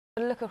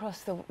look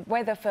across the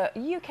weather for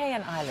UK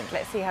and Ireland.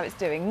 Let's see how it's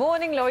doing.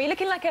 Morning, Laura. You're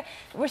looking like a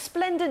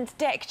resplendent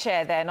deck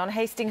chair then on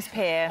Hastings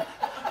Pier.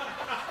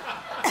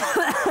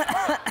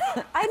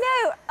 I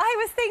know. I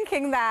was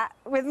thinking that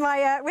with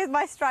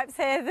my stripes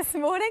here this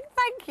morning.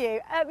 Thank you.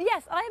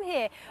 Yes, I am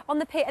here on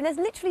the pier, and there's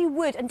literally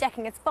wood and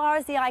decking as far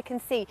as the eye can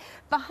see.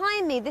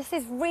 Behind me, this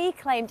is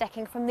reclaimed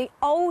decking from the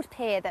old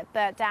pier that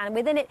burnt down. And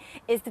within it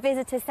is the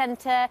visitor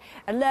centre,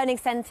 a learning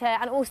centre,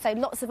 and also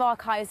lots of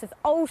archives of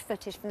old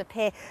footage from the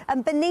pier.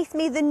 And beneath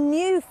me, the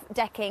new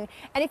decking.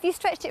 And if you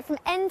stretched it from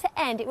end to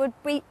end, it would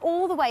be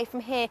all the way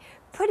from here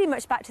pretty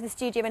much back to the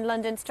studio in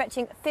London,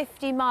 stretching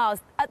 50 miles.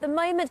 At the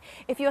moment,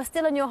 if you're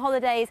still on your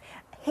holidays,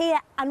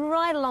 here and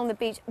right along the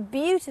beach,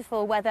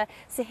 beautiful weather.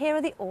 So here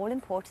are the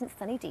all-important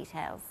sunny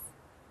details.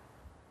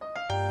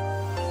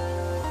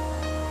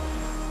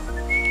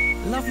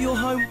 Love your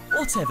home,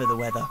 whatever the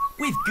weather,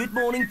 with Good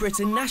Morning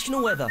Britain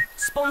National Weather,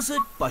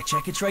 sponsored by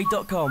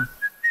Checkatrade.com.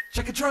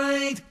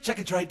 Checkatrade,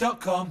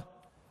 Checkatrade.com.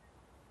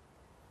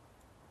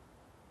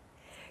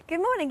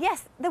 Good morning.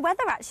 Yes, the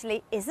weather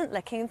actually isn't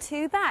looking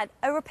too bad.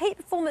 A repeat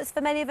performance for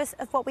many of us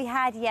of what we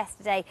had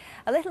yesterday.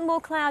 A little more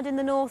cloud in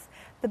the north,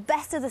 the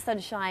best of the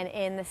sunshine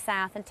in the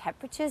south, and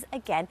temperatures,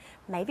 again,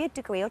 maybe a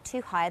degree or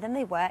two higher than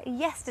they were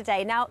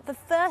yesterday. Now, the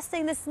first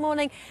thing this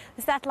morning,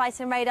 the satellite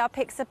and radar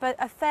picks up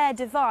a fair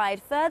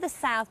divide. Further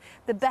south,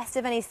 the best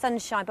of any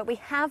sunshine, but we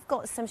have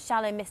got some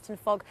shallow mist and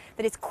fog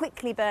that is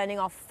quickly burning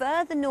off.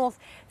 Further north,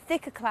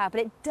 thicker cloud,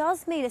 but it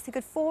does mean it's a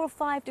good 4 or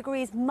 5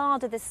 degrees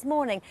milder this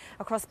morning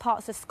across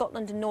parts of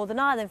Scotland and Northern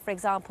Ireland, for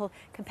example,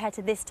 compared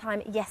to this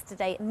time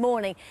yesterday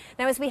morning.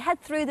 Now, as we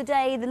head through the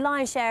day, the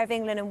lion's share of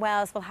England and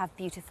Wales will have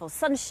beautiful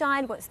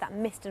sunshine once that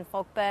mist and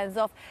fog burns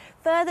off.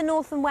 Further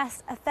north and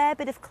west, a fair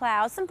bit of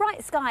clouds, some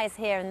bright skies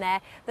here and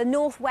there. The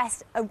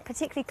northwest,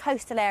 particularly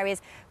coastal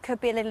areas,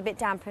 could be a little bit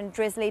damp and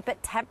drizzly,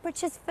 but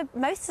temperatures for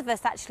most of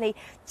us actually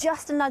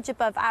just a nudge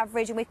above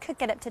average, and we could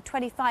get up to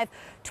 25,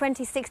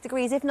 26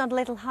 degrees, if not a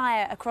little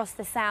higher across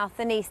the south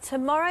and east.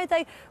 Tomorrow,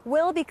 though,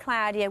 will be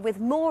cloudier with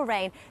more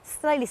rain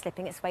slowly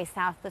slipping its way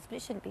southwards, but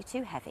it shouldn't be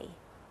too heavy.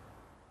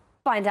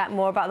 Find out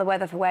more about the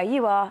weather for where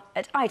you are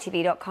at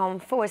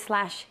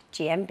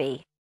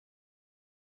itv.com/GMB.